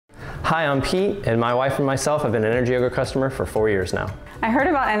Hi, I'm Pete, and my wife and myself have been an Energy Ogre customer for 4 years now. I heard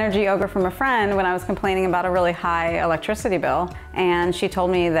about Energy Ogre from a friend when I was complaining about a really high electricity bill, and she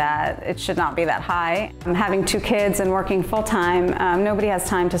told me that it should not be that high. Having 2 kids and working full-time, nobody has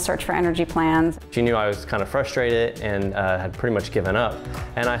time to search for energy plans. She knew I was kind of frustrated and had pretty much given up.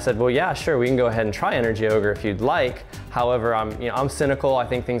 And I said, well, yeah, sure, we can go ahead and try Energy Ogre if you'd like. However, I'm cynical. I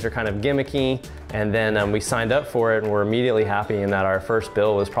think things are kind of gimmicky. And then we signed up for it and we're immediately happy in that our first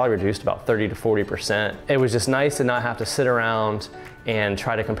bill was probably reduced about 30 to 40%. It was just nice to not have to sit around and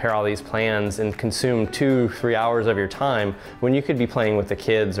try to compare all these plans and consume 2-3 hours of your time when you could be playing with the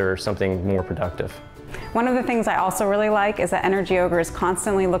kids or something more productive. One of the things I also really like is that Energy Ogre is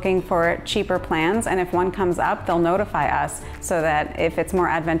constantly looking for cheaper plans, and if one comes up, they'll notify us so that if it's more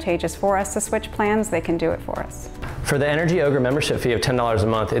advantageous for us to switch plans, they can do it for us. For the Energy Ogre membership fee of $10 a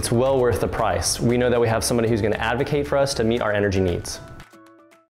month, it's well worth the price. We know that we have somebody who's going to advocate for us to meet our energy needs.